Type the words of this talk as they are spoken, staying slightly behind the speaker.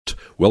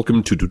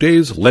Welcome to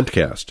today's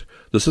LENTCAzT.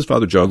 This is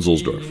Father John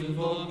Zulsdorf.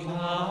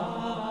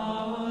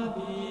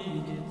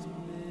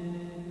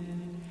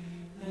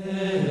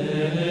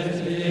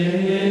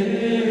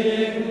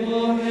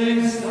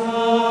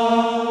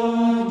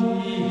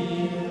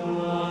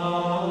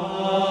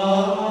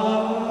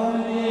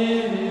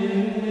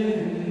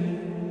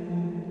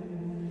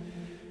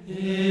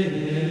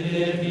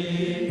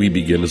 We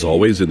begin, as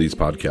always, in these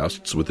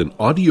podcasts with an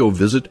audio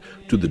visit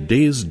to the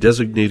day's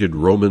designated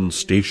Roman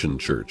station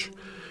church.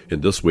 In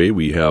this way,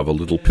 we have a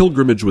little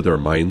pilgrimage with our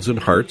minds and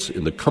hearts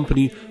in the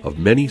company of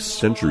many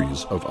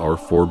centuries of our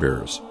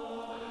forebears.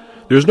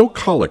 There's no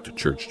collect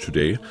church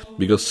today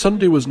because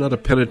Sunday was not a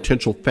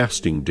penitential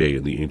fasting day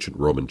in the ancient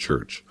Roman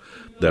church.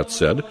 That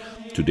said,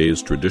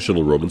 today's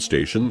traditional Roman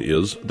station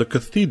is the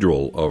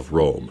Cathedral of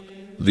Rome,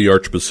 the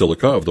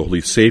Archbasilica of the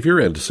Holy Savior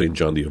and St.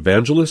 John the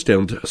Evangelist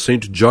and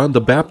St. John the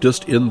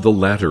Baptist in the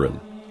Lateran.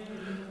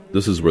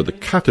 This is where the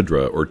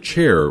cathedra, or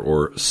chair,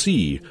 or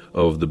see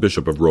of the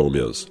Bishop of Rome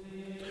is.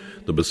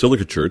 The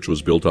Basilica Church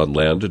was built on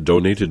land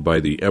donated by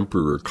the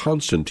Emperor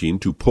Constantine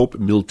to Pope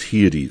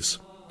Miltiades.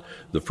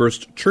 The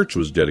first church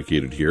was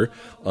dedicated here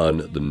on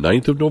the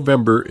 9th of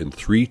November in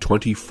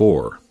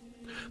 324.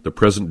 The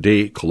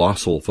present-day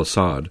colossal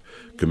facade,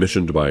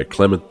 commissioned by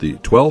Clement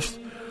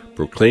XII,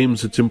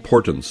 proclaims its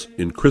importance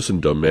in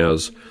Christendom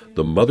as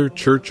the mother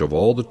church of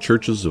all the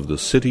churches of the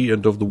city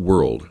and of the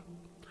world.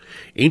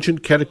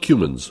 Ancient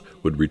catechumens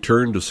would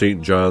return to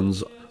St.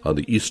 John's on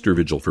the Easter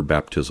Vigil for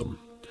baptism.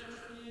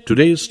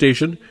 Today's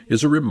station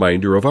is a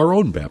reminder of our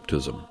own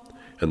baptism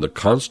and the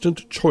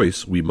constant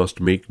choice we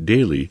must make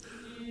daily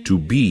to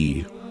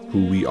be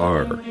who we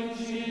are.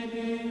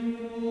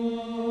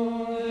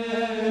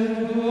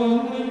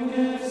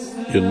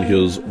 In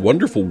his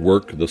wonderful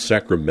work, The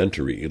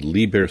Sacramentary,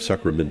 Liber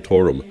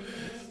Sacramentorum,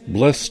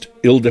 Blessed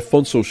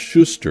Ildefonso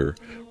Schuster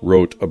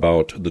wrote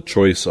about the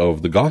choice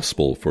of the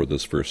Gospel for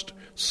this first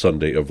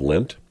Sunday of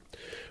Lent,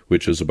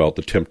 which is about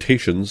the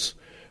temptations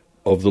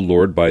of the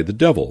Lord by the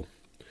devil.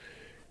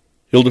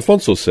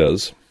 Ildefonso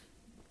says,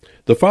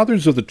 "The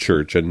Fathers of the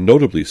Church, and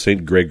notably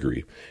St.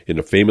 Gregory, in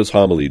a famous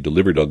homily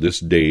delivered on this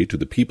day to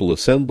the people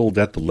assembled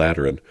at the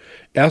Lateran,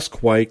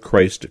 ask why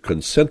Christ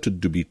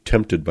consented to be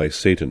tempted by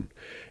Satan,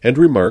 and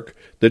remark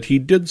that he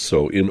did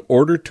so in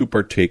order to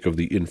partake of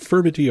the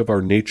infirmity of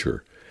our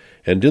nature,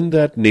 and in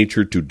that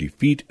nature to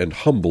defeat and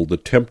humble the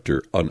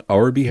tempter on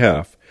our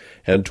behalf,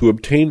 and to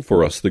obtain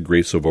for us the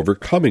grace of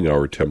overcoming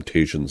our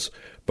temptations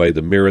by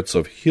the merits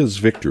of his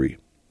victory.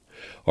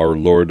 Our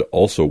Lord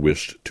also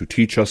wished to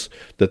teach us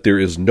that there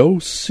is no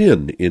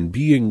sin in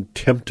being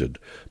tempted,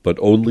 but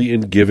only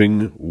in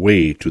giving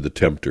way to the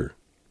tempter.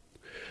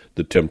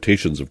 The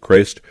temptations of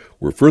Christ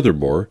were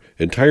furthermore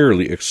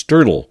entirely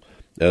external,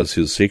 as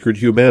his sacred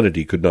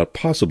humanity could not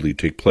possibly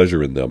take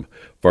pleasure in them,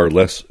 far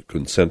less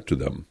consent to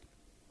them.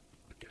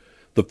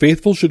 The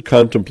faithful should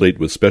contemplate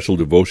with special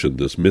devotion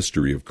this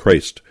mystery of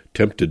Christ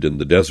tempted in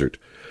the desert,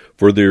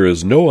 for there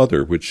is no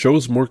other which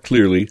shows more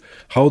clearly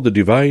how the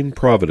divine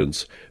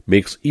providence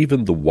makes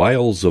even the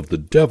wiles of the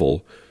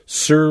devil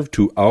serve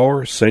to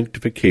our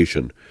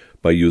sanctification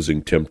by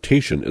using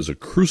temptation as a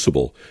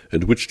crucible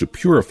in which to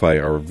purify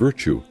our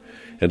virtue,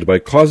 and by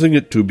causing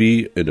it to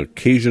be an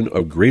occasion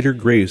of greater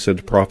grace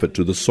and profit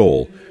to the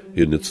soul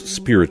in its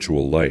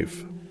spiritual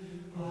life."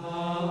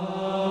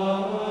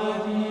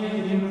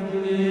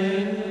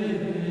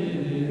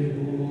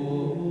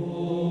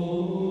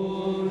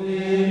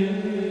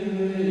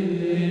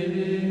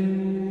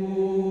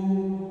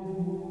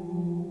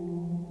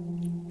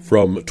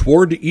 From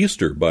Toward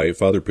Easter by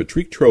Father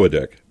Patrick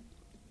Troadec.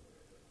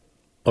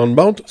 On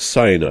Mount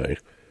Sinai,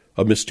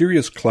 a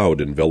mysterious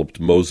cloud enveloped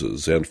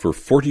Moses, and for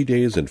 40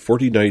 days and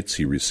 40 nights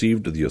he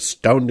received the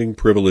astounding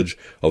privilege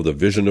of the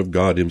vision of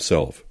God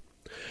himself.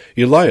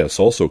 Elias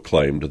also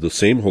climbed the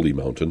same holy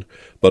mountain,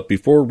 but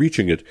before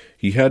reaching it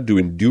he had to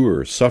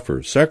endure,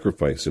 suffer,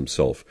 sacrifice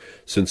himself,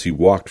 since he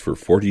walked for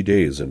 40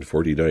 days and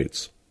 40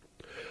 nights.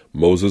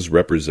 Moses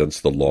represents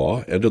the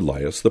law and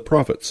Elias the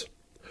prophets.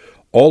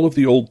 All of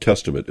the Old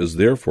Testament is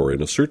therefore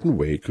in a certain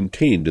way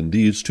contained in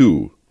these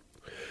two.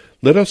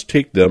 Let us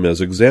take them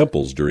as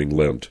examples during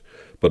Lent,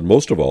 but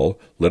most of all,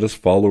 let us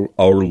follow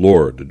our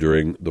Lord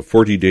during the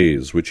 40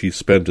 days which he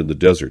spent in the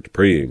desert,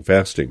 praying,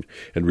 fasting,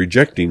 and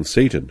rejecting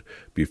Satan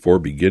before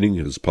beginning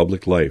his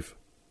public life.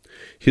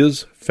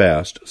 His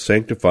fast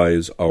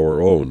sanctifies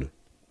our own.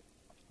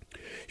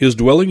 His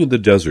dwelling in the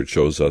desert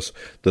shows us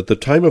that the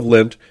time of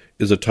Lent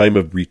is a time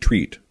of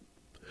retreat.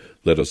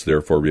 Let us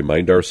therefore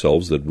remind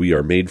ourselves that we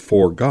are made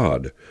for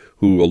God,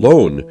 who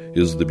alone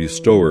is the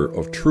bestower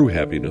of true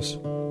happiness.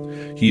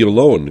 He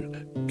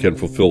alone can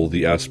fulfill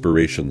the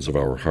aspirations of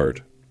our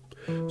heart.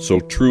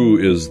 So true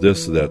is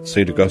this that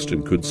St.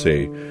 Augustine could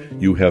say,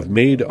 "You have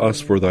made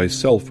us for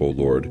thyself, O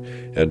Lord,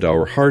 and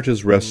our heart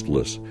is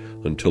restless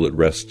until it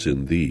rests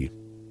in thee."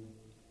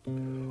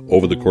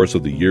 Over the course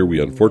of the year,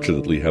 we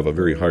unfortunately have a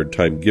very hard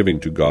time giving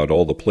to God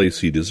all the place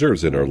he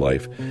deserves in our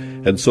life,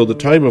 and so the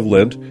time of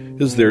Lent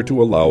is there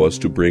to allow us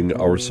to bring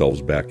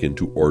ourselves back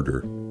into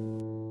order.